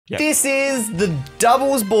Yep. This is the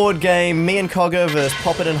doubles board game, me and Cogger versus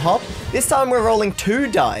Poppet and Hop. This time we're rolling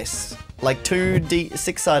 2 dice. Like 2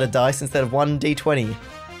 6-sided dice instead of 1 D20.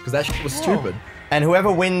 Because that shit was stupid. And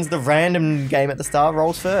whoever wins the random game at the start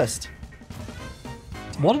rolls first.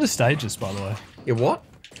 What are the stages, by the way? Yeah, what?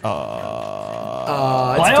 Play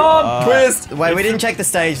on! Twist! Wait, we didn't check the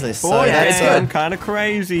stage list. So Oh yeah, that's I'm kind of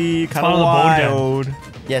crazy, kind of part of the wild.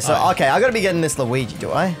 Yeah, so okay, I gotta be getting this Luigi,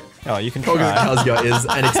 do I? Oh, you can Cogger try. Cosgo is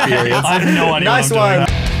an experience. I have no idea Nice what I'm one.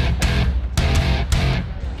 doing.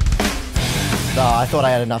 Oh, I thought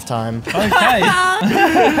I had enough time. Okay.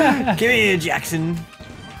 Come here, Jackson.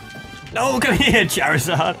 No, come here,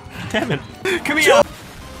 Charizard. Damn it. Come here.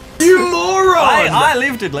 You moron! I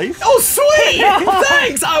lived at least. Oh, sweet!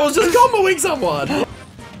 Thanks! I was just comboing someone!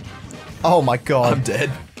 Oh my god. I'm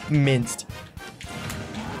dead. Minced.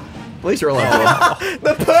 At least you're alive.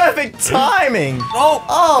 The perfect timing!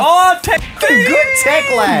 Oh, tech Good tech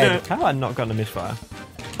lag! How have I not gotten a misfire?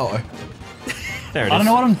 Uh-oh. There it is. I don't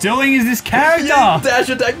know what I'm doing. Is this character? Dash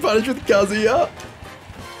attack punish with Kazuya.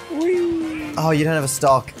 Oh, you don't have a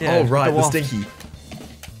stock. Yeah, Oh, right, the waft. stinky.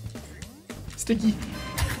 Stinky.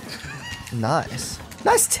 Nice.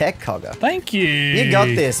 Nice tech, Cogger. Thank you. You got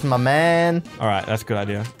this, my man. All right, that's a good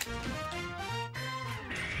idea.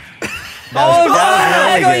 That was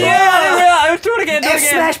really good. Yeah, do it again. Do it F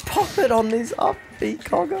again. smash Poppet on this upbeat,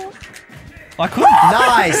 Cogger. I couldn't.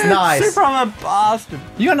 Nice, nice. Super, I'm a bastard.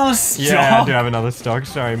 You got another stock. Yeah, I do have another stock.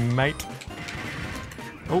 Sorry, mate.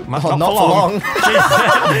 Oh, must Oh, not not for long.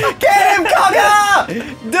 Get him,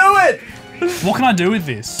 Cogger! Do it! What can I do with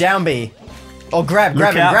this? Down B. Oh, grab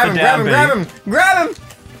Look him, out grab for him, grab him, down grab him, grab him!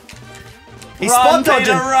 He's Run, spot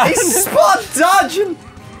Peter, dodging. run. He's spot dodging.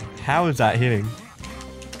 How is that hitting?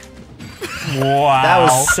 Wow. That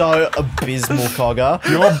was so abysmal, Cogger.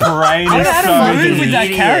 Your brain I is don't know how to so move with that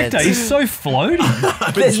idiot. character. He's so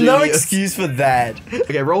floaty. There's no Genius. excuse for that.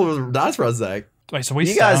 Okay, roll with dice for us, Zach. Wait, so we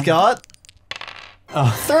You guys got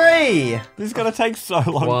 3. This is gonna take so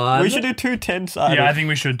long. One. We should do 2 10-sided. Yeah, I think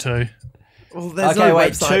we should too. Well, there's Okay, no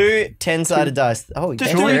wait, website. 2 10-sided dice. Oh,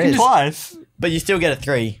 Just yeah, do there it is. twice. But you still get a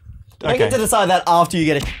 3. You Okay. get to decide that after you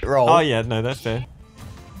get a roll. Oh yeah, no, that's fair.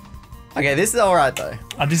 Okay, this is alright though.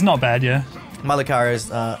 This is not bad, yeah. My Lucario's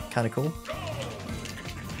kind of cool.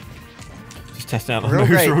 Just test out my Real moves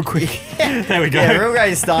great. real quick. There we go. Yeah, real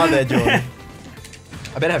great start there, Jordan.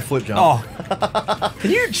 I better have flip jump. Oh,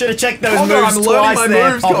 You should have checked those Cogger, moves I'm learning twice my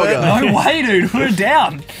there, moves, Poppet. Cogger. No way, dude. Put it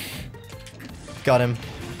down. Got him.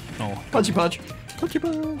 Punchy punch. Punchy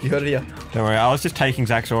punch. You heard it here. don't worry. I was just taking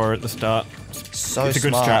Zack's aura at the start. So It's a good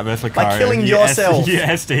smart. strat versus Lucario. By killing You yourself. You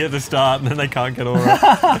SD at the start, and then they can't get aura.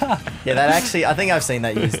 Yeah, that actually, I think I've seen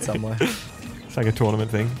that used somewhere. It's like a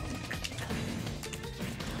tournament thing.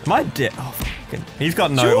 My dead. Oh, fucking. He's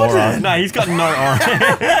got no Jordan. aura. No, he's got no aura.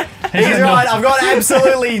 He's right, I've got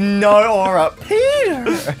absolutely no aura.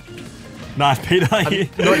 Peter! Nice, Peter. Not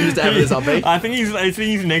used to having this upbeat. I think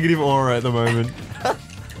he's negative aura at the moment.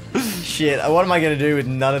 Shit, what am I gonna do with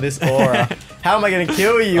none of this aura? How am I gonna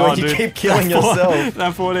kill you when you dude, keep killing that yourself?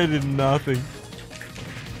 That forward did nothing.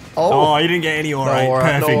 Oh, Oh, you didn't get any aura. No aura,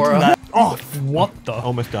 no Perfect. aura. That- Oh, what the?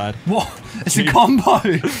 almost died. What? It's a combo.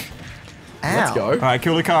 Let's ow. go. Alright,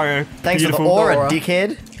 kill Lucario. Thanks Beautiful. for the aura, Aura.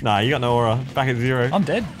 dickhead. Nah, you got no aura. Back at 0. I'm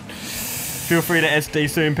dead. Feel free to SD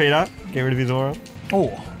soon, Peter. Get rid of his aura. Oh.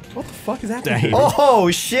 What the fuck is happening? Damn.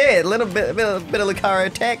 Oh shit, little bit of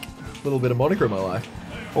Lucario tech. Little bit of moniker in my life.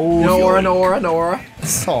 Oh, No aura, no aura, no aura.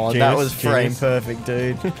 Oh, that Genius, was frame genius. perfect,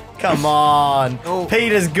 dude. Come on. Oh.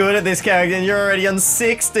 Peter's good at this character and you're already on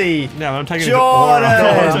 60. No, I'm taking Jordan! his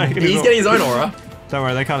aura. I'm taking his He's aura. getting his own aura. Don't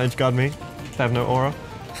worry, they can't edge guard me. They have no aura.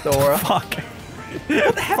 The aura. Fuck.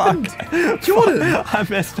 Fuck. Jordan. I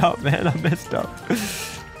messed up, man. I messed up.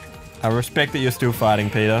 I respect that you're still fighting,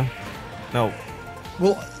 Peter. No.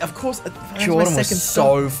 Well, of course. Jordan was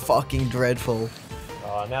so fucking dreadful.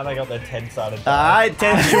 Oh, now they got their 10-sided. Alright,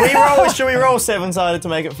 10. Should we roll 7-sided to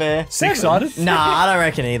make it fair? 6-sided? Nah, I don't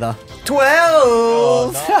reckon either.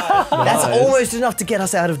 12! That's Nice. almost enough to get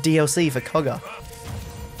us out of DLC for Cogger.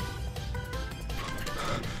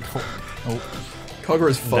 Cogger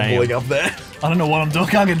is fumbling Damn. up there. I don't know what I'm doing.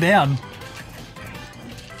 Can't get down.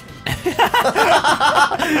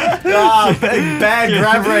 Ah, bad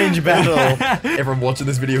grab range battle. Everyone watching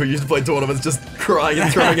this video who used to play tournaments just crying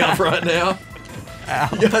and throwing up right now.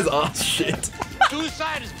 You guys are shit.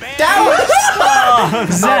 Suicide is bad. That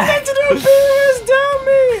was Zack. meant to do a BS down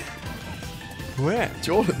me. Where?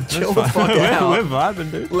 Jordan, chill the fuck We're out.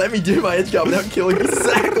 vibing, dude. Let me do my edge guard without killing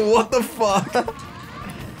Zack. What the fuck?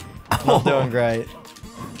 Not doing great.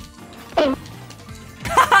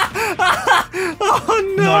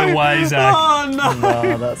 Oh no! No way, Zach. Oh no!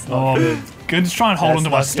 No, that's not Oh, good. good to try and hold That's onto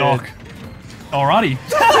my not stock. Alrighty.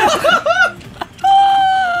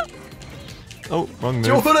 Oh, wrong move.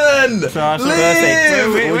 Jordan! Perfect.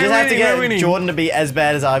 Live! Wait, We just have to we're get winning. Jordan to be as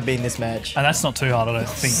bad as I've been this match. And that's not too hard, I don't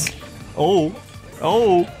think. Oh.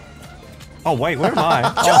 Oh wait, where am I?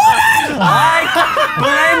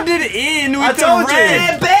 I blended in with the told you, red.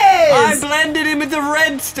 they're bears! I blended in with the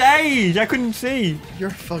red stage. I couldn't see. You're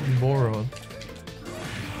a fucking moron.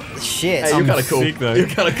 Shit. Hey, you're I'm kind of cool. sick, though. You're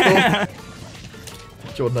kind of cool.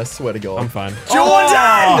 Jordan, I swear to God. I'm fine.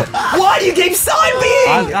 Jordan! Why do you keep side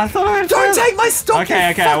being? I thought I Don't take my stock. Okay,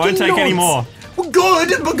 you okay, I won't fucking take any nonce. more. Well, good,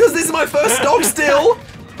 because this is my first stock still.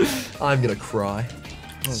 I'm gonna cry.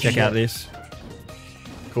 Check out this.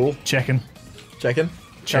 Cool. Checking. Checking.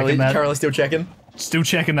 Checking that. Currently still checking. Still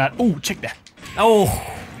checking that. Oh, check that. Oh.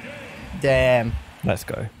 Damn. Let's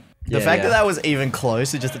go. The fact that was even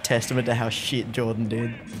close is just a testament to how shit Jordan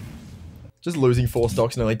did. Just losing 4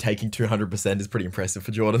 stocks and only taking 200% is pretty impressive for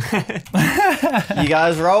Jordan. You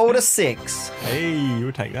guys rolled a 6. Hey,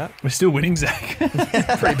 you'll take that. We're still winning, Zach.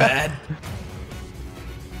 Pretty bad.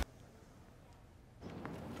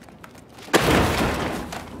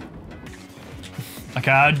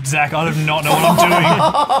 Okay, Zach, I do not know what I'm doing.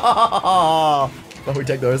 Oh, we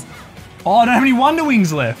take those. Oh, I don't have any Wonder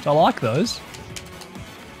Wings left. I like those.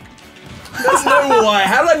 There's no way.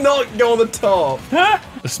 How did I not go on the top?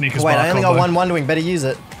 The Snickers Wait, bar I only combo. got one Wonder Wing. Better use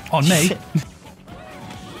it. On me. Shit.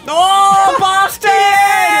 Oh, bastard!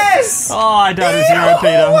 Yes! Oh, I died a 0,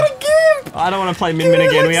 Peter. What a gimp! I don't want to play Min Min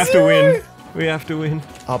again. We have to win. We have to win.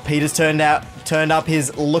 Oh, Peter's turned up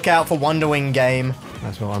his look out for Wonder Wing game.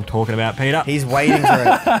 That's what I'm talking about, Peter. He's waiting for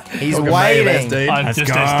it. He's Talking waiting. Mayonnaise, dude. I Let's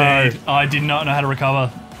just go. SD'd. I did not know how to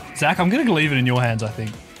recover. Zach, I'm going to leave it in your hands, I think.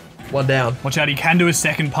 One down. Watch out, he can do a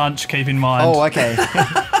second punch, keep in mind. Oh, okay.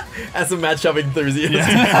 As a matchup enthusiast.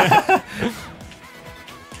 Yeah.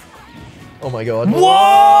 Oh my god. Whoa!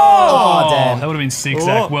 Oh, damn. That would have been sick,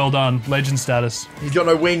 Zach. Oh. Well done. Legend status. He's got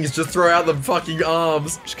no wings. Just throw out the fucking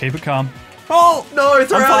arms. Just keep it calm. Oh, No,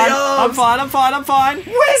 throw I'm out fine. the I'm arms. fine. I'm fine. I'm fine.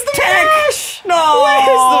 Where's the mash? No. Where's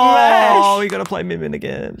the mash? Oh, we gotta play Min Min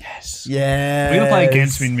again. Yes. Yeah. We're going to play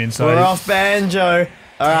against Min Min, so We're off Banjo.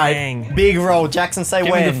 Alright, Dang. big roll. Jackson, say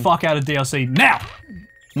get when. me the fuck out of DLC now.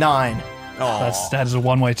 9. Oh. That is a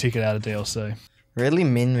one-way ticket out of DLC. Really,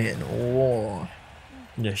 Min Min. Oh.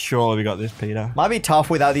 Yeah, surely we got this, Peter. Might be tough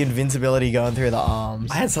without the invincibility going through the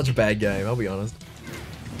arms. I had such a bad game, I'll be honest.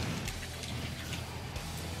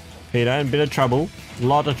 Peter, in a bit of trouble.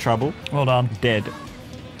 Lot of trouble. Well done. Dead.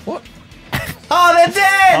 What? Oh, they're dead!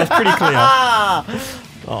 That was pretty clear. Ah!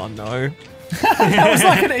 Oh no. That was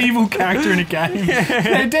like an evil character in a game.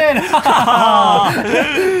 They're dead.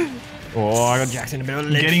 Oh, I got Jackson in a bit of a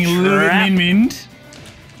ledge Getting a little bit trap. min-minned.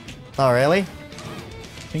 Oh, really? I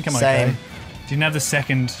think I'm Same. okay. Didn't have the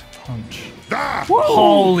second punch.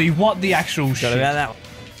 Holy, what the actual Got shit. about that one.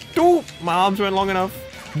 Oh, my arms weren't long enough.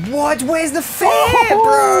 What? Where's the fair,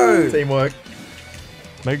 bro? Teamwork.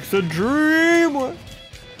 Makes a dream work.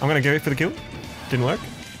 I'm gonna go for the kill. Didn't work.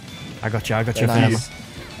 I got you. I got you. Nice.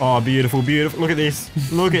 Oh, beautiful, beautiful. Look at this.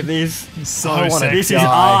 Look at this. So I wanna sick. This is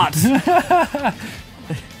Die. art.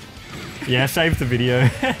 Yeah, save the video.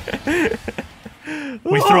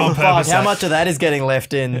 We throw on Fuck, purpose. how Zach. much of that is getting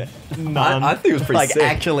left in? I think it was pretty Like, sick.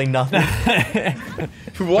 actually nothing.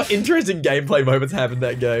 What interesting gameplay moments happened in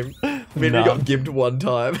that game? We None. got gimped one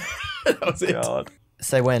time. That was it. God.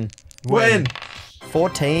 Say when. When?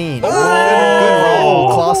 14. Good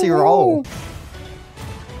roll. Classy roll.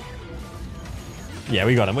 Yeah,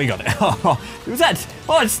 we got him. We got it. Oh, was that?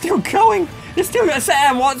 Oh, it's still going. It's still got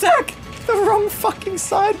Sam. What, Zach? The wrong fucking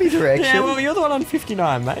side me direction. Yeah, well, you're the one on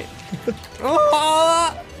 59, mate.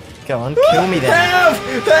 Oh, Go on, kill me then.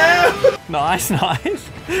 Help! nice, nice.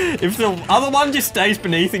 If the other one just stays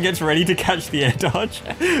beneath and gets ready to catch the air dodge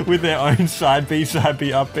with their own side B,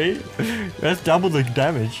 up B, that's double the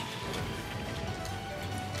damage.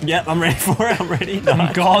 Yep, I'm ready for it. I'm ready. Oh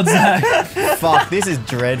Nice. God, Zach. Fuck, this is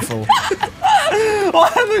dreadful.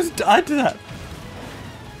 I almost died to that.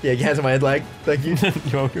 Yeah, your hands on my head, leg. Thank you.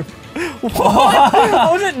 You're welcome. What? I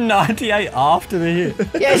was at 98 after the hit.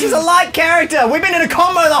 Yeah, she's a light character. We've been in a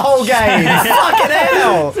combo the whole game. Fucking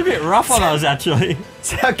hell. It's a bit rough on us, actually.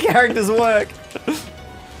 That's how characters work.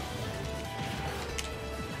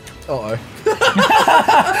 Uh-oh.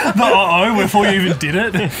 Uh-oh, before you even did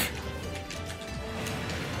it.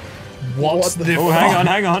 What's What the Oh,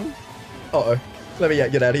 hang on. Uh-oh. Let me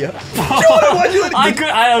get out of here. Jordan, why'd you let it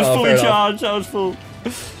I was Oh, fully fair enough. charged. I was full.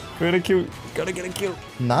 We're gonna kill. Gotta get a kill.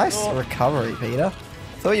 Nice recovery, Peter.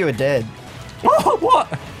 Thought you were dead. Oh,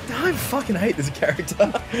 what? I fucking hate this character.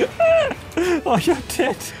 Oh, you're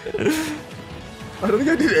dead. I don't think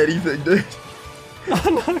I did anything, dude.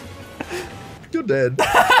 Oh no. You're dead.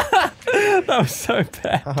 That was so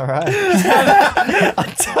bad. Alright.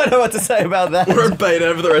 I don't know what to say about that. We're in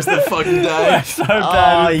beta for the rest of the fucking day. So bad.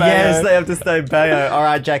 Oh, with yes, Bayo. they have to stay Bayo.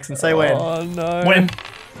 Alright, Jackson, say when. Oh no. When?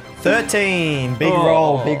 13. Big Oh,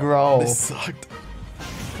 roll, big roll. This sucked.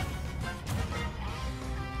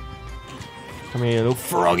 Come here, you little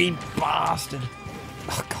froggy bastard.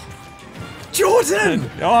 Oh god. Jordan!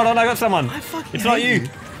 Oh no, I got someone. I fucking It's not hate you.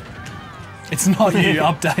 It's not you.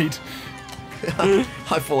 Update.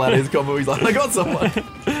 I fall out of his combo. He's like, I got someone.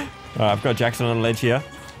 Alright, I've got Jackson on the ledge here.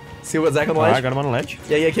 See what Zack on the Alright, ledge? got him on the ledge.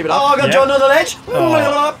 Yeah, keep it Oh, up. I got Yeah. Jordan on the ledge.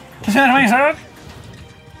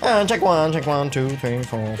 Check 1, 2, 3,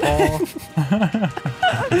 4, 4.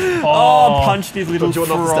 Oh, punched his little Got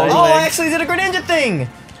Jordan off the frog stage. Oh, I legs. actually did a Greninja thing.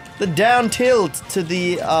 The down tilt to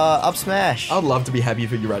the up smash. I'd love to be happy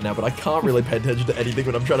for you right now, but I can't really pay attention to anything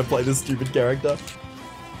when I'm trying to play this stupid character.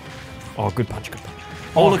 Oh, good punch, good punch.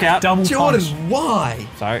 Oh, look out. Double Jordan, punch. why?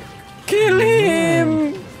 Sorry. Kill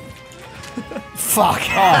him! Fuck.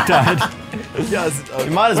 Oh, died. Yes,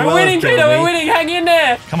 You might as We're well winning, have killed Peter, me. we're winning, hang in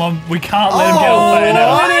there! Come on, we can't let him get all Oh,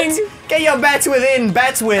 Bayonetta. what? Get your bats within,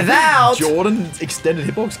 bats without. Jordan's extended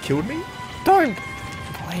hitbox killed me? Don't.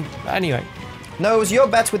 Anyway. No, it was your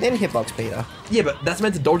bats within hitbox, Peter. Yeah, but that's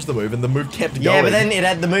meant to dodge the move, and the move kept going. Yeah, but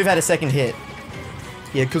then the move had a second hit.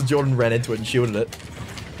 Yeah, because Jordan ran into it and shielded it.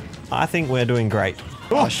 I think we're doing great.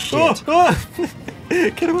 Oh, shit.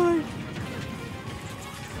 Get away.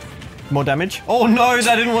 More damage? Oh no,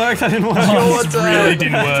 that didn't work, that didn't work. Oh, this really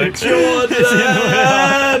didn't work. Jordan!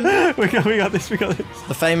 we got this, we got this.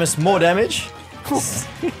 The famous more damage.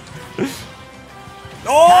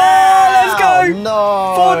 Oh, let's go!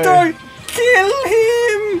 No. 4-3! Kill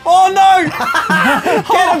him! Oh no!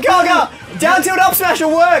 Get him, Cogger! Down tilt up smash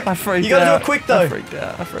will work! I freaked You gotta out. do it quick I though. freaked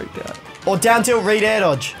out, I freaked out. Or down tilt read air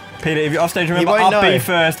dodge. Peter, if you're off stage, remember won't up B know.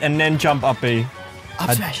 first and then jump up B.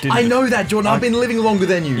 Up smash. didn't- I know that, Jordan. I've been living longer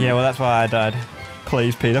than you. Yeah, well that's why I died.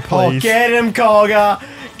 Please, Peter, Oh, please. get him, Cogger!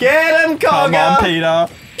 Get him, Cogger! Come on, Peter.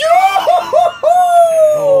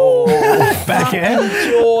 Back end.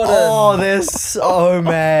 Jordan. Oh, they're so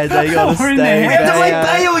mad. They gotta We're in stay there. We have to play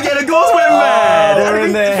back. Bayo again. Of course we're mad. we're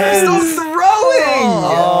in their heads. Stop throwing.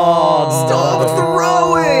 Oh, Stop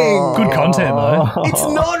throwing. Good content though. It's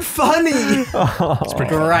not funny. It's pretty.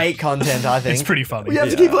 Great content, I think. It's pretty funny. We have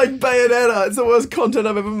to keep playing Bayonetta. It's the worst content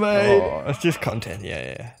I've ever made. Oh, it's just content,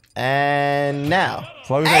 yeah. And now. As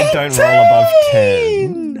long as they don't roll above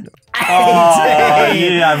 10. Oh,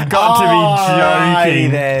 you have got to be Alrighty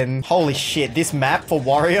joking. then. Holy shit, this map for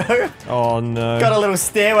Wario? Oh no. Got a little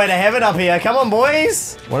stairway to heaven up here. Come on,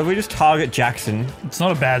 boys. What if we just target Jackson, It's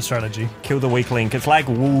not a bad strategy. kill the weak link? It's like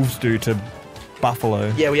wolves do to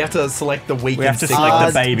buffalo. Yeah, we have to select the weak. We have to and sick. select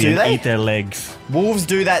the baby do and they? eat their legs. Wolves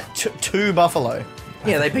do that to Buffalo.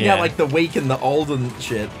 Yeah, they pick Yeah. out like the weak and the old and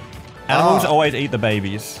shit. Animals Oh. always eat the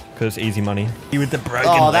babies because it's easy money. You with the broken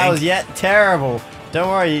Oh, that leg. was yet terrible. Don't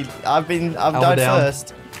worry, I've died down.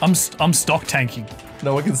 first. I'm stock tanking.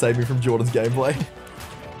 No one can save me from Jordan's gameplay.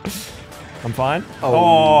 I'm fine.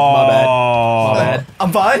 Oh, my bad. My bad.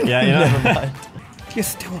 I'm fine. Yeah, you know. Never mind. You're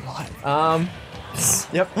still alive.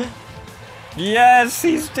 Yep. Yes,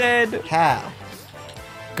 he's dead. How?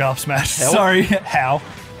 Go up smash. Help. Sorry. How?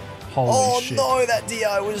 Holy Oh shit. no, that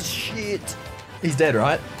DI was shit. He's dead,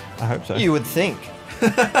 right? I hope so. You would think.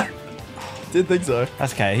 Didn't think so.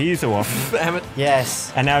 That's okay. He used a waft, Damn it.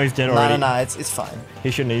 Yes. and now he's dead No, already. no, it's fine.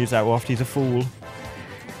 He shouldn't have used that waft. He's a fool.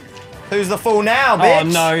 Who's the fool now, bitch?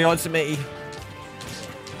 Oh no, it's me.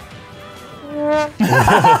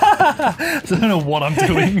 I don't know what I'm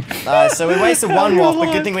doing. So we wasted one waft,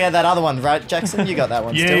 but good thing we had that other one, right, Jackson? You got that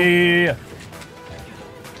one yeah, still. yeah.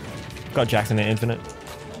 Got Jackson at infinite.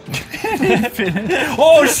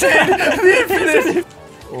 Oh shit! The infinite.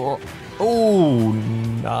 Oh,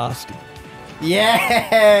 nasty.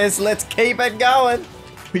 Yes, let's keep it going.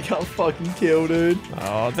 We can't fucking kill, dude.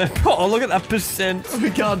 Oh, look at that percent. We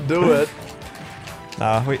can't do it.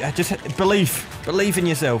 Just believe in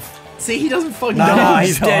yourself. See, he doesn't fucking Nah, know.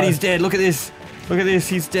 he's dead. He's dead. Look at this. Look at this.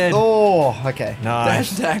 He's dead. Oh, okay.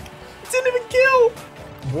 Dash Nice. attack. Didn't even kill.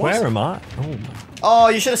 Where am I? Oh my. Oh,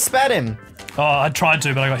 you should have spat him. Oh, I tried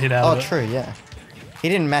to, but I got hit out Oh, of it. true, yeah. He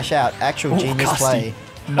didn't mash out. Actual genius Gusty. play.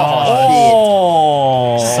 No.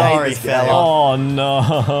 Oh. Sorry, this game. fella. Oh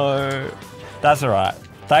no. That's alright.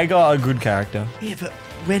 They got a good character. Yeah, but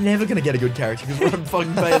we're never gonna get a good character because we're on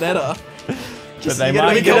fucking Bayonetta. But they you gotta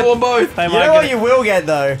might be We get kill on both. They You might know what get you will get,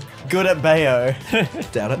 though? Good at Bayo.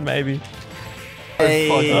 Doubt it. maybe.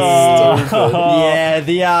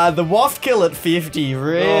 Yeah, the waft kill at 50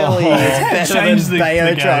 really is better than Changed the Bayo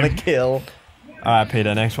game. trying to kill. Alright,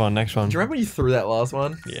 Peter, next one. Do you remember when you threw that last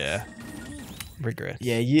one? Yeah. Regret.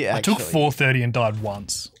 Yeah, you I actually. took 430 and died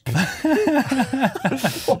once.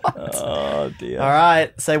 Oh, dear.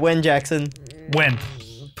 Alright, say when, Jackson. When?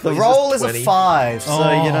 The roll is a 20. 5,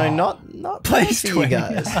 so you know, Oh. not Please for you 20.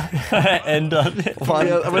 guys. End on it.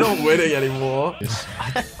 Yeah, we're not winning anymore.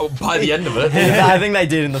 By the end of it. I think they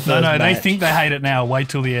did in the first No, they match. think they hate it now. Wait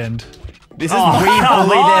till the end. This is Oh, we come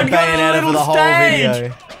bullied on, their go to the Bayonetta for little the whole stage. video.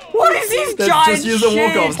 What is this Let's giant just use the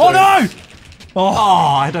shit? walk-offs. Oh no! Oh,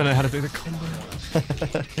 I don't know how to do the combo.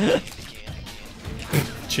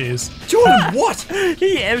 Cheers. Jordan, what?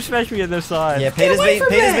 He M smashed me at the side. Yeah, Peter's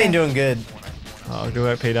been doing good. Oh, good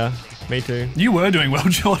work, Peter. Me too. You were doing well,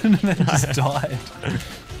 Jordan, and then just died.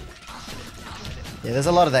 Yeah, there's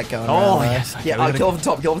a lot of that going Oh, around. though. yes. Okay, Yeah, we gotta- kill off the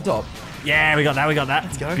top, kill off the top. Yeah, we got that.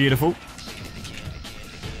 Let's go. Beautiful.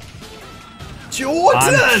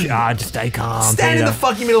 Jordan! Just stay calm, Stand in Peter. the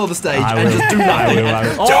fucking middle of the stage I and will. just do I nothing. will.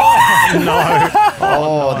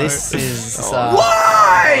 Oh, Oh, this is.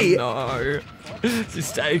 Why? no.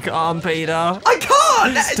 Just stay calm, Peter. I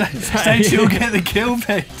can't! Stay chill, get the kill,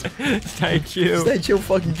 Pete. Stay chill. Stay chill,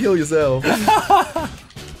 fucking kill yourself.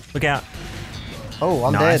 Look out. Oh,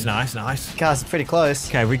 I'm Nice, dead. nice. Guys, it's pretty close.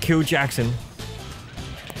 Okay, we killed Jackson.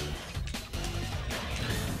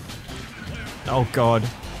 Oh, God.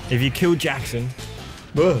 If you kill Jackson...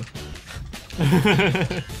 Ugh.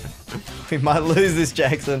 We might lose this,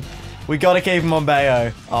 Jackson. We gotta keep him on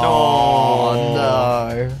Bayo. Oh,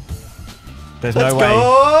 no. There's Let's no way.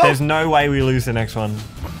 go. There's no way we lose the next one.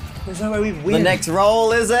 There's no way we win. The next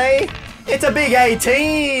roll is it's a big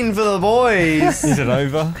 18 for the boys. Is it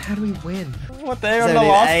over? How do we win? What, they're on the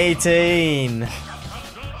 17, last? 18. Yeah,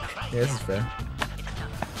 this is fair.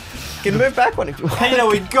 Can move back one if you want. Peter,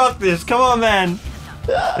 we got this. Come on, man.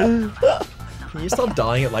 Can you stop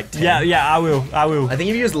dying at like 10? Yeah, I will. I think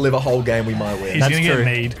if you just live a whole game, we might win. He's That's gonna true. get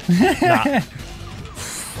mead. Nah.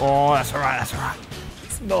 Oh, that's alright, It's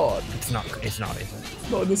not. It's not, is it? It's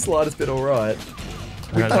not in the slightest bit alright.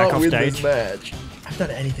 We Go back can't off win stage. this match. I haven't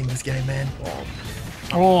done anything this game, man. Oh,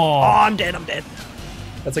 Oh, I'm dead.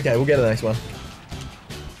 That's okay, we'll get to the next one.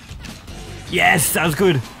 Yes, that was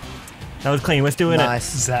good. That was clean. We're still in Nice.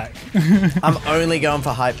 Zack. I'm only going for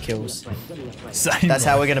hype kills. Same. That's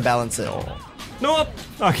how we're gonna balance it. it. Nope.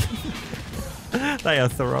 Okay. They are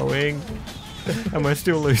throwing. And we're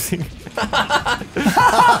still losing. Oh,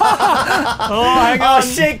 hang on. Oh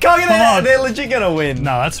shit, Cogger, on. they're legit gonna win.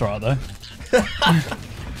 No, that's right though.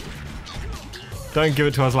 Don't give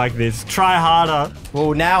it to us like this. Try harder.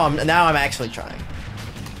 Well, now I'm actually trying.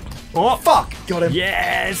 Oh, Fuck. Got him.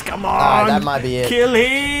 yes, come on. Alright, that might be it. Kill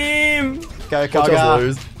him. Go, Watch us Cogger.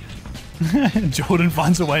 lose. Jordan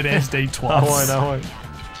finds a way to SD I twice. won't, I won't.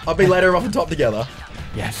 I'll be later off the top together.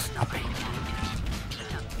 Yes, up me.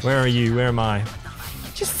 Where are you? Where am I?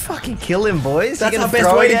 Just fucking kill him, boys. That's You're our gonna best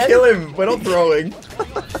throw way to again? kill him. We're not throwing.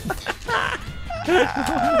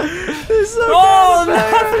 Oh, no!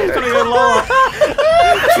 It's gonna go lower.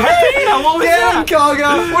 Peter, what was Damn, that?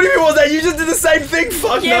 Cogger. What do you mean, what was that? You just did the same thing,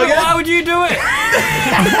 fuck Yeah, but nugget. why would you do it?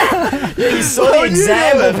 You saw the would you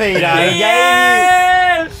example, do? Peter.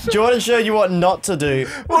 Yes! Jordan showed you what not to do.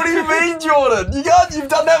 What do you mean, Jordan? You've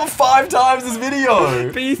done that 5 times this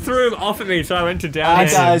video. But you threw him off at me, so I went to down. Alright,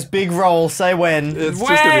 air. guys, big roll. Say when. It's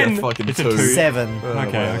just gonna be When? a fucking It's a 2. 7. Oh,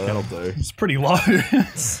 Okay, well, okay. that'll do. It's pretty low.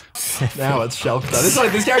 Now it's shelter. This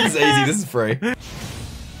character's easy. This is free.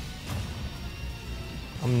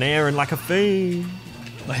 I'm naring like a fiend.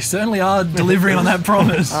 They certainly are delivering on that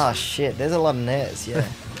promise. Oh shit, there's a lot of nairs, yeah.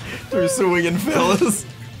 Through swinging fellas.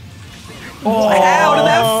 Oh, how did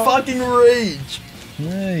that fucking reach?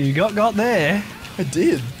 Yeah, you got there. I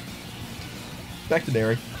did. Back to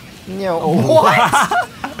Neri. Yo, what?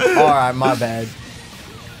 Alright, my bad.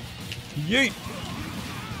 Yeet.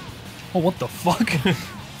 Oh, what the fuck?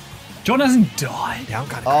 Jordan hasn't died. Down,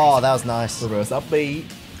 got it. Oh, that was nice. Reverse up B.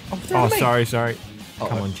 Oh, sorry.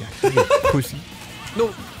 Come on, Jack. You pussy.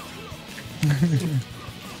 No.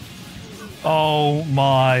 Oh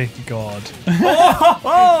my god.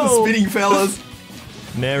 Oh! Spinning fellas.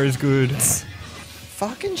 Nair is good.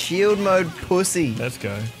 Fucking shield mode pussy. Let's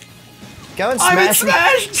go. Go and I'm in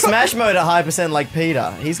smash Smash! smash mode at high percent like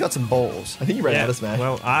Peter. He's got some balls. I think you ran out of Smash.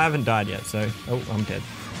 Well, I haven't died yet, so. Oh, I'm dead.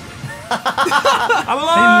 I'm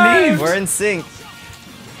alive! lived. We're in sync.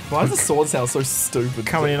 Why does the sword sound so stupid?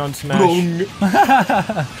 Coming in on Smash. Boom.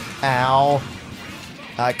 Ow.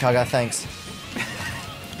 Alright, Cogger, thanks.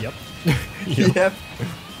 Yep. Yep.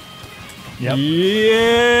 Yep.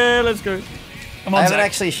 Yeah, let's go. Come I on, haven't Zack.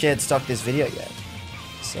 actually shared stock this video yet.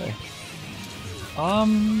 so.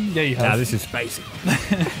 Yeah, you have. Nah, this is basic.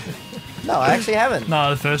 No, I actually haven't.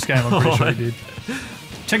 No, the first game I'm pretty sure you did.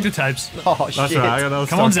 Check the tapes. Oh, That's shit. right, I got another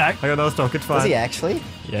Come stock. on, Zack. I got another stock, it's fine. Does he actually?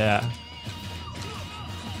 Yeah.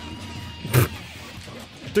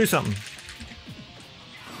 Do something.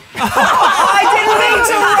 I didn't mean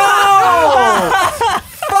to roll!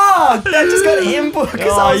 Fuck! That just got input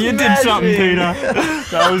because I Oh, was you did mashing. something, Peter.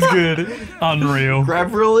 That was good. Unreal.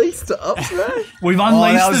 Grab release to up smash. We've Oh,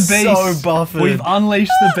 unleashed that was the beast. so buffered. We've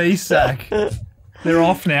unleashed the beast, Zack. They're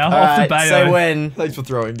off now. Off Alright, the bayo. so when? Thanks for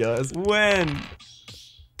throwing, guys. When?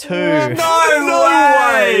 2. No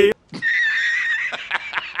way!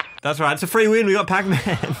 That's right, it's a free win. We got Pac-Man.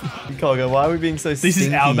 Cogger, why are we being so This is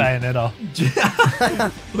stinky? our Bayonetta.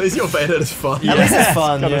 At least your Bayonetta is fun. At least it's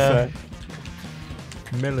fun, Gotta yeah. say.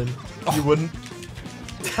 Melon. You wouldn't.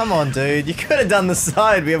 Come on, dude. You could have done the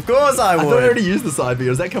side B. Of course I I would. thought I already used the side B. Or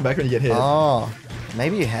does that come back when you get hit? Oh,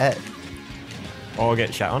 maybe you had. Or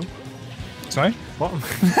get shot on. Sorry? What?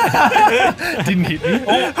 Didn't hit me.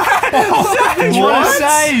 Oh, what a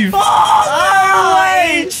save! Oh,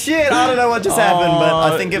 wait, shit. I don't know what just happened, but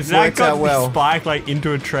I think it Zack worked got out well. spiked like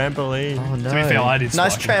into a trampoline. Oh, no. To be fair, I did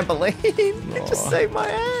Nice spike trampoline. It just saved my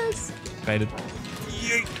ass. Baited.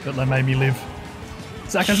 But they made me live.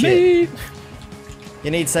 Zack has Shit. me!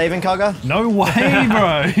 You need saving, Cogger? No way,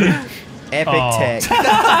 bro! Epic Oh. tech.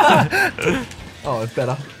 Oh, it's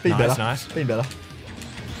better. Be Nice, better. nice. Be better.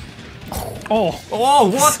 Oh, Oh,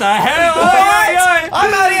 what the hell? What?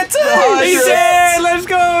 I'm out here too! He's there! Let's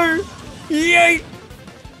go! Yay!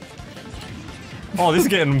 Oh, this is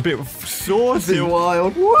getting a bit saucy. Bit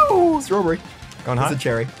wild. Woo! Strawberry. Going It's high? a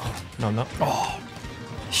cherry. No, I'm not.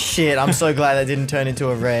 Shit, I'm so glad that didn't turn into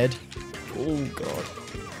a red. Oh, God.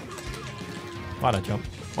 Why'd I jump?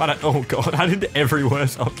 Oh, God. I did every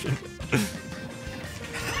worst option.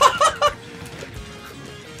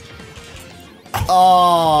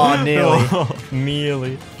 Oh, nearly. Oh,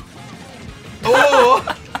 nearly.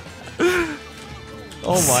 Oh!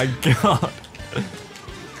 Oh, my God.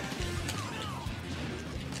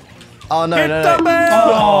 Oh, no, no, the no. bell!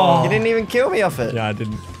 oh. You didn't even kill me off it. Yeah, I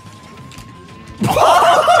didn't.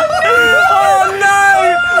 Oh,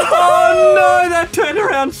 no! Oh, no! That turned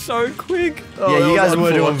around so quick. Oh, Yeah, that you was guys were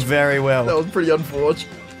doing unfortunate. very well. That was pretty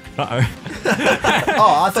unfortunate. Uh-oh.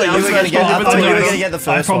 Oh, I thought you were gonna get. I thought you were gonna get the I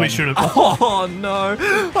first probably one. should have. Oh, no.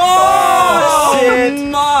 Oh, shit.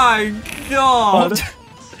 my God.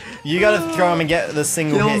 You gotta throw him and get the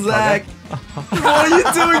single Kill hit. Zack. Cogger. What are you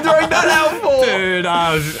doing during that out for? Dude,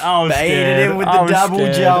 I was Baited scared. him with I the was double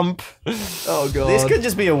scared. jump. Oh, God. This could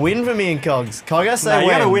just be a win for me and Cogs. Cogger, say No, you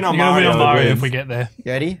when. gotta win on You're gonna win on Mario wins. if we get there.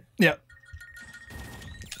 You ready? Yep.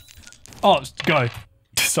 Oh, go.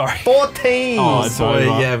 Sorry. 14. Oh, it's Boy,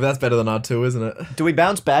 over. yeah, but that's better than R2, isn't it? Do we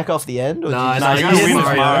bounce back off the end? Or do you Nah, just- nah, you you gotta just win with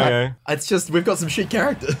Mario. Mario. It's just, we've got some shit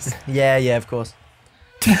characters. Yeah, yeah, of course.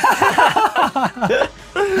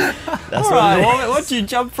 That's Alright, what what'd you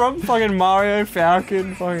jump from? Fucking Mario,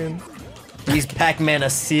 Falcon, fucking... These Pac-Men are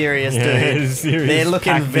serious, Yeah, dude. serious They're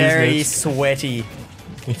looking Pac very business. sweaty.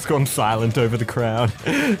 He's gone silent over the crowd.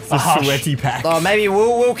 It's a hush. sweaty pack. Oh, maybe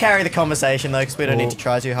we'll carry the conversation though, because we don't need to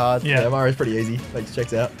try too hard. Yeah, Yeah. Mario's pretty easy. Like,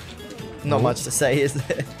 checks out. Not much to say, is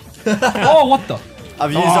there? Oh, what the?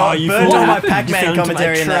 I've used Oh, all, you burned fell all my into- you fell Pac-Man into my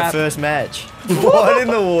commentary in that trap. first match. What in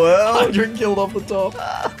the world? 100 killed off the top.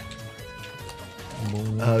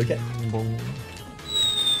 Okay.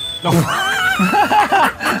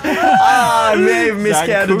 Ah, I may have Zack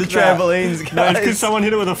miscounted the cooked that. trampolines, No, it's guys. because someone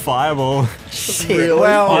hit it with a fireball. Shit, Really?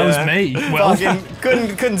 well, Oh, it Yeah. was me. Well,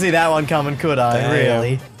 fucking couldn't see that one coming, could I?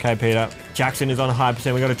 Really? Okay, Peter. Jackson is on high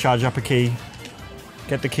percent. We got to charge up a key.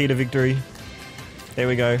 Get the key to victory. There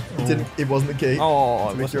we go. It wasn't the key. Oh,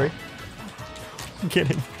 It's victory. Get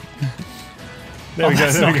him. There we go.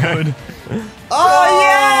 that's There we not go. good. Oh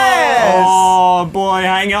yes! Oh boy,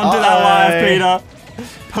 hang on to that Uh-oh. life, Peter.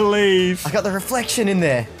 Please. I got the reflection in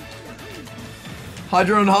there.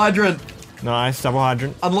 Hydrant, hydrant. Nice, double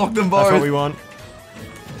hydrant. Unlock them both. That's what we want.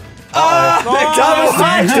 Double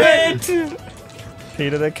hydrant! Shit.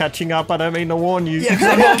 Peter, they're catching up. I don't mean to warn you. Yeah, 'cause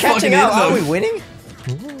I'm not Catching fucking up. in Are them. we winning?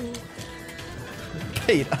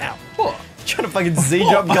 Pete, ow. What? Trying to fucking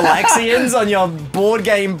Z-drop Galaxians on your board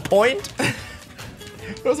game point?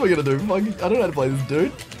 What else are we gonna do? Fucking, I don't know how to play this,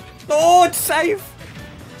 dude. Oh, it's safe.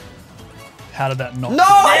 How did that not? No,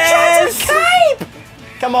 I tried to Yes! escape!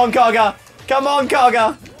 Come on, Cogger. Come on,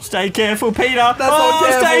 Cogger. Stay careful, Peter. not Stay careful,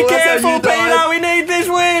 that's how careful, you Peter. die. We need this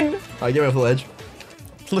win. Alright, get me off the ledge.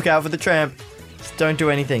 Look out for the tramp. Just don't do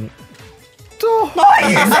anything.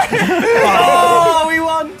 Oh, we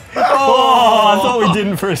won. Oh, I thought we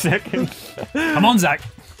didn't for a second. Come on, Zack.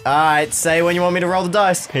 Alright, say when you want me to roll the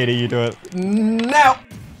dice. Peter, you do it. Now.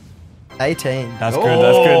 18. That's good,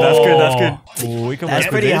 that's good, that's good, that's good. Ooh, we can That's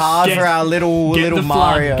work with pretty this. hard for our little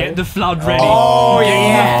Mario. Get the flood ready. Oh, Get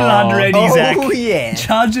yeah. the flood ready, Zack. Oh, yeah.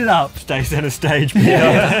 Charge it up. Stay center stage, Peter.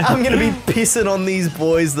 I'm gonna be pissing on these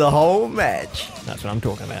boys the whole match. That's what I'm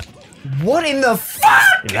talking about. What in the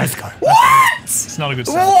fuck? Yeah, let's go. What? It's not a good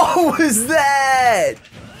start. What was that?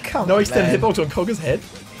 Come No on, extended man. hitbox on Cogger's head.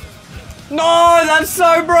 No, that's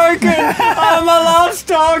so broken. I'm a last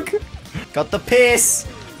dog. Got the piss.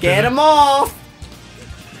 Get him off.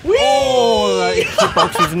 Oh, that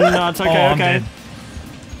hitbox is nuts. Okay, I'm okay. dead.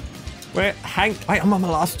 Wait, I'm on my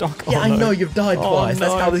last stock. Yeah, Oh, I no. know you've died Oh, twice.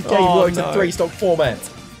 That's no. how this game Oh, works no. in 3-stock format.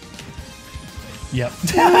 Yep.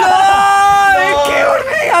 No, you killed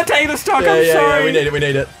me. I'll take the stock. I'm sorry. Yeah, we need it, we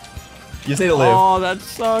need it. You just need to live. Oh, that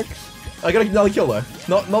sucks. I got another kill though.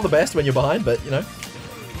 Not the best when you're behind, but you know.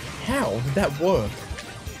 How did that work?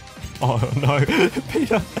 Oh no,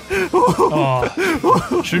 Peter.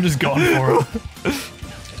 Oh, should have just gone for it.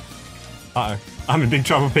 Uh-oh. I'm in big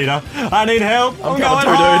trouble, Peter. I need help. I'm going coming too,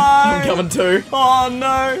 dude. high. I'm coming too. Oh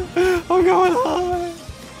no, I'm going high.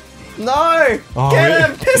 No. Oh, Get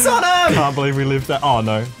we- him. Piss on him. Can't believe we lived that. Oh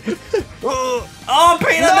no. Oh,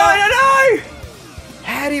 Peter, No. no.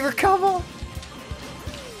 How'd he recover?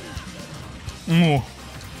 Mm.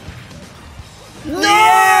 No.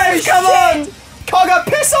 Yes, come on. Cogger,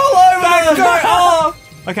 piss all over Back him. go. Oh.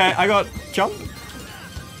 Okay, I got jump.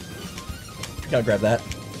 Can't grab that.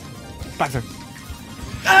 Back through.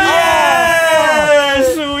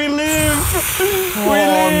 Yes, we live.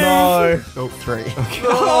 Oh no. Oh, 3.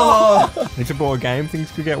 Oh. It's a board game.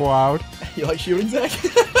 Things could get wild. You like shielding, Zack?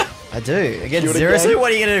 I do. Against Shielding Zero game? Suit,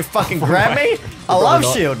 what are you gonna do? Fucking grab me? I love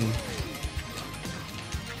not. shielding.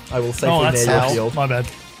 I will Oh, safely that's near your ow. shield. my bad.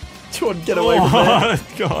 Jordan, get away from there. Oh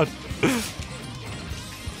God.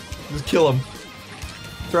 Just kill him.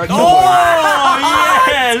 Throw it. Oh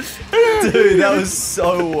yes. Dude, that was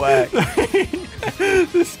so whack.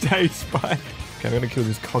 The stage spike. Okay, I'm gonna kill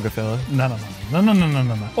this Cogger fella. No.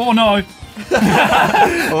 Oh no.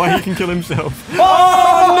 Oh, he can kill himself. Oh no,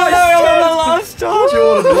 I'm on the last time.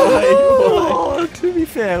 Jordan, why? Oh, to be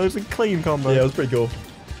fair, it was a clean combo. Yeah, it was pretty cool.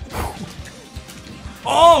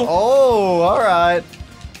 Oh! Oh, alright.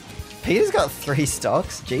 Peter's got 3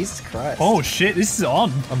 stocks. Jesus Christ. Oh shit, this is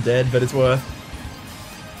on. I'm dead, but it's worth.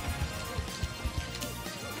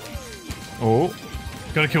 Oh,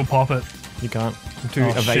 Gotta kill Poppet. you can't. I'm too Oh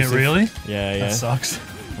evasive. shit, really? Yeah, yeah. That sucks.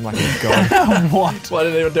 I'm like, oh God. What? Why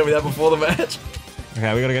didn't anyone tell me that before the match?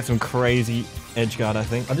 Okay, we gotta get some crazy edge guard, I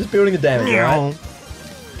think. I'm just building the damage, alright?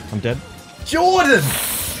 I'm dead. Jordan!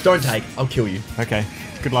 Don't take. I'll kill you. Okay,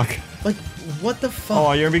 good luck. Like, what the fuck?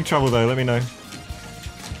 Oh, you're in big trouble though, let me know.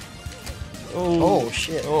 Oh,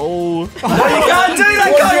 shit. Oh. You can't do that,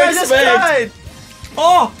 What do you Cogger! I just expect? tried!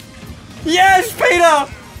 Oh! Yes, Peter!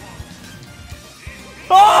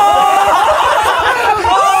 Oh!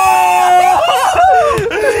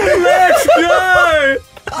 Let's go!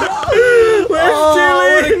 Let's Oh,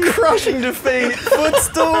 do what it! a crushing defeat.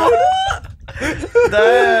 Footstool.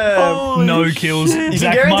 Damn. Holy No kills. You can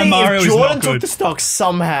Zack, my guarantee Mario if is Jordan not took good. the stock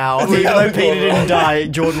somehow, even though Peter didn't die,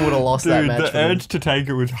 Jordan would have lost that Dude, match. the for him. urge to take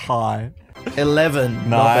it was high. 11.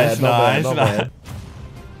 Nice, bad, not bad, nice, not nice. bad.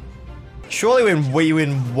 Surely when we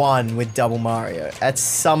win 1 with double Mario at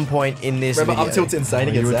some point in this Remember, video. up tilt's insane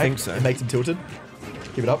Oh, you against would Zack. think so. It makes him tilted.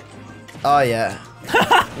 Keep it up. Oh yeah.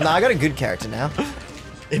 No, I got a good character now.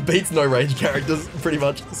 It beats no range characters, pretty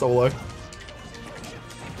much, solo.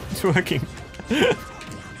 It's working.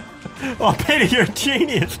 Oh, Peter, you're a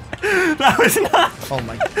genius. That was nuts. Oh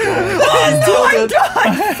my god. Tilted.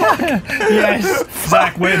 Yes.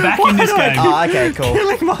 Zack, we're back in this game. Oh, okay, cool.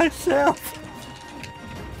 Killing myself.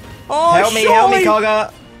 Oh, Help me, Cogger.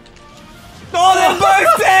 Oh, they're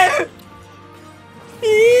both dead.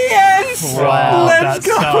 Yes. Wow, Let's that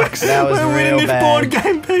go. sucks. That was We're winning real this bad. board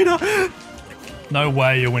game, Peter. No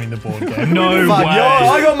way you're winning the board game. No Fuck, way. yo,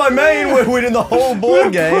 I got my main. We're winning the whole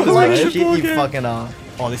board game. We're Like winning the shit, board you game. fucking are.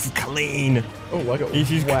 Oh, this is clean. Oh, I got This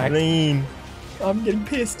is whacked. clean. I'm getting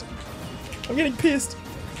pissed. I'm getting pissed.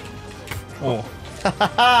 Oh.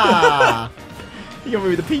 Ah. You got me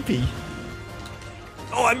with the pee-pee.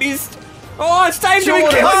 Oh, I missed. Oh, it's time to Jordan,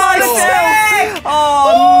 kill oh, myself.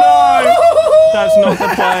 Oh, no. That's not the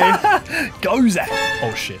play. Go, Zack.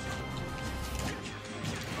 Oh shit.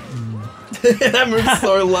 That move's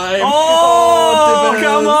so lame. Oh, Tibbers.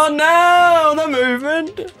 come on now. The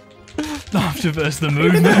movement. After versus the The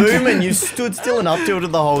movement. movement, you stood still and up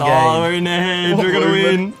tilted the whole Oh, game. we're in the head. What We're going to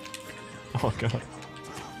win. movement? Oh, God.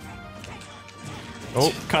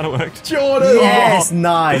 Oh, kind of worked. Jordan! Yes,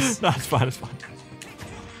 nice. No, it's fine, it's fine.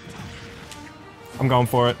 I'm going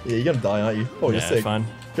for it. Yeah, you're gonna die, aren't you? Oh, you're Yeah, sick. it's fine.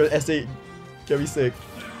 Go SD. Go be sick.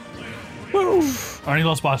 I only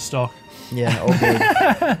lost by a stock. Yeah, all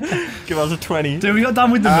good. Give us a 20. Dude, we got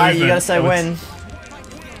done with the Alright, movement. you gotta say when.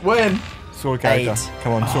 When? Sword character. 8.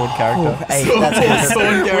 Come on, sword character. 8, that's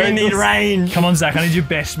good. We need range. Come on, Zach, I need your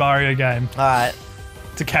best Mario game Alright.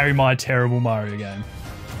 to carry my terrible Mario game.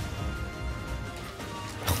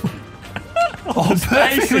 Oh,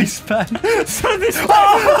 perfectly spaced. So this.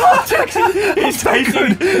 He's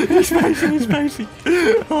spacing.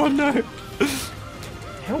 Oh no.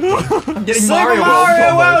 I'm getting Super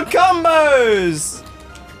Mario World combos!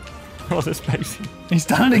 Oh, they're spacing. He's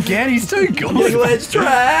done it again. He's too Getting good. ledge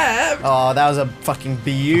trap. Oh, that was a fucking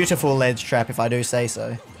beautiful ledge trap, if I do say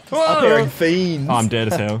so. Appearing fiends. Oh, I'm dead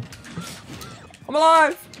as hell. I'm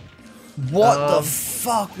alive. What the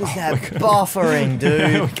fuck was that buffering,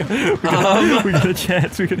 dude? We got a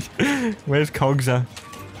chance. Where's Cogger?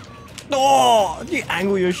 Oh, you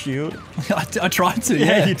angle your shield. I tried to, Yeah,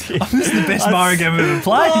 yeah. you did. This is the best Mario game I've ever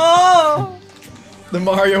played. Oh, The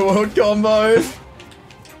Mario World combo.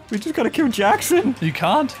 we just gotta kill Jackson. You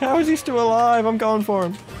can't. How is he still alive? I'm going for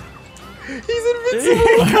him. He's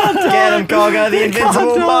invincible. Get him, Cogger, the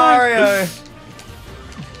invincible die. Mario!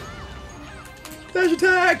 Dash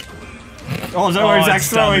attack. Oh, is that where Oh, Zack's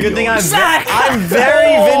it's done. throwing? Good thing I'm Zack! I'm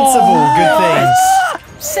very invincible. Good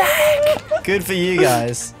things. Zack! Good for you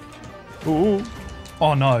guys. Ooh.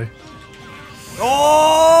 Oh no.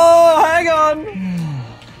 Oh, hang on.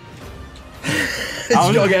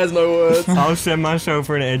 Jog has no words. I'll send myself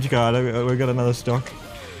for an edge guard. We got another stock.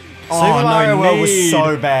 Super no Mario World was need.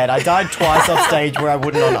 so bad. I died twice off stage where I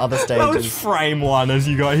wouldn't on other That was stages. frame 1 as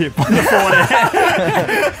you got hit by the forward air.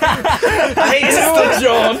 Mr.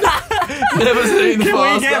 John. Never seen the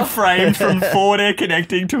Can we get faster. framed from forward air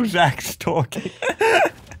connecting to Zack's talking?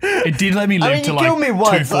 It did let me live I mean, to you like killed me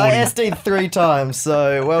once. I 240. SD'd 3 times,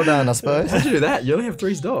 so well done, I suppose. How'd you do that? You only have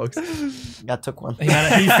 3 dogs. I took one. He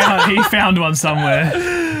found one somewhere.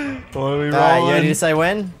 What are we rolling? Alright, you ready to say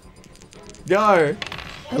when? Go.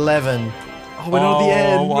 11. Oh, we're not at the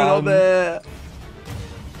end. We're not one. there.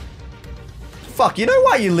 Fuck, you know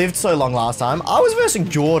why you lived so long last time? I was versing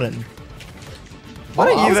Jordan. Why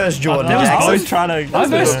don't you verse Jordan? There was Jackson? I was trying to.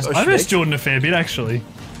 I versed Jordan a fair bit actually.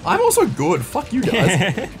 I'm also good. Fuck you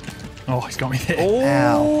guys. Oh, he's got me there.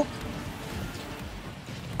 Ow.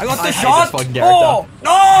 I got the I hate shot. this fucking character. Oh,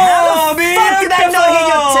 How no, the fuck did that not hit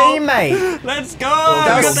your teammate? Let's go.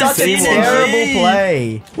 That We was got such the a synergy. terrible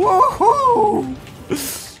play. Woohoo!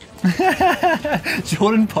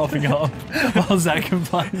 Jordan popping up while Zack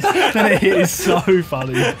complains that it hit is so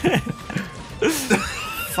funny.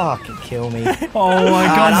 Fucking kill me. Oh my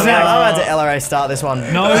god, I'm Zack. about to LRA start this one.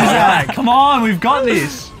 No, Zack, come on, we've got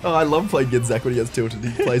this. Oh, I love playing against Zack when he gets tilted.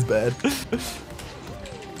 He plays bad.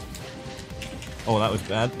 Oh, that was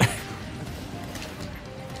bad.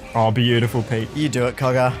 Oh, beautiful, Pete. You do it,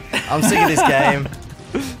 Cogger. I'm sick of this game.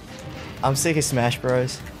 I'm sick of Smash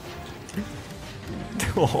Bros.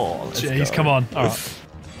 Oh, let's Jeez, go. come on. All right.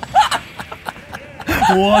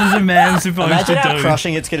 What is a man supposed Imagine to how do?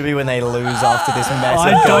 crushing it's going to be when they lose after this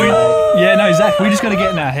massive I goal. don't. Yeah, no, Zack, we just got to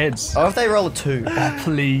get in our heads. Oh, if they roll a 2.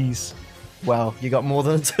 Please. Well, you got more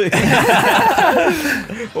than a 2.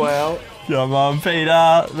 Well, Come on,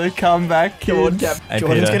 Peter. The comeback. come on, kids. Cap. Hey,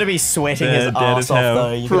 Jordan's Peter. going to be sweating Dead- his dead ass as off, hell.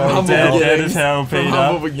 though. You From can already humble tell. Dead beginnings. as hell, From Peter.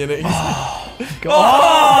 humble beginnings.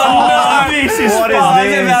 Oh, no, this is What is fun.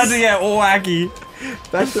 this? It's about to get wacky.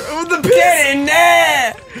 Back to oh, the piss. Get in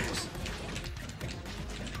there!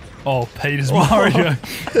 Oh, Peter's Mario. Dash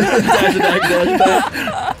attack, dash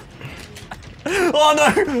attack. Oh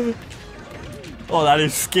no! Oh, that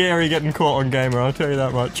is scary getting caught on gamer, I'll tell you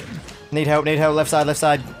that much. Need help, left side, left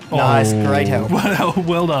side. Nice, great help.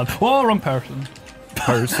 Well done. Oh, wrong person.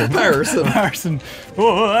 Person. Person.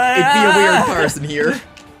 Oh, It'd be a weird person here.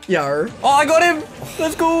 Yar. Oh, I got him!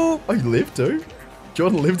 Let's go! Oh, you lived too?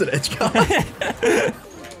 Jordan lived at Edgeguard.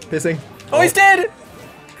 Pissing. Oh, he's dead!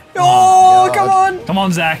 Oh, God. come on! Come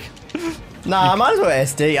on, Zack. Nah, I might as well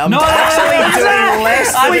SD. I'm No, actually doing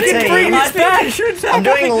less for We the can bring team. this back! I'm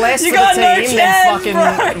doing less You for got the no team chance, than fucking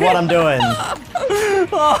bro. what I'm doing.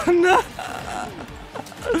 Oh no!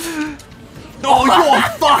 Oh, you're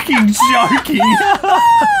fucking joking.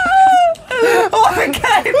 Oh, the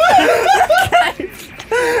game! The game!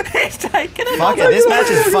 He's taking it! Fuck it, this match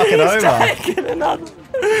is fucking over. He's taking another.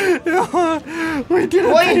 We did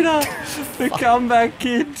it, Wait. Peter! The comeback,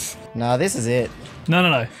 kids! Nah, this is it.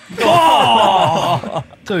 No. Oh,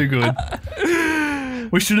 too good.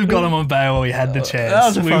 We should have got him on bail while we had the chance. That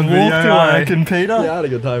was a we fun walked video, I away. reckon, Peter. Yeah, I had a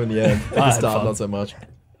good time in the end. At the had start, fun. not so much.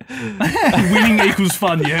 Winning equals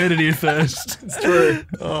fun. You heard it here first. It's true.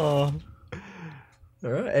 Oh.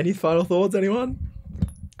 All right. Any final thoughts, anyone?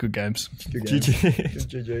 Good games. Good game. GG.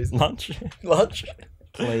 GG's. Lunch. Lunch.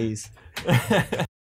 Please.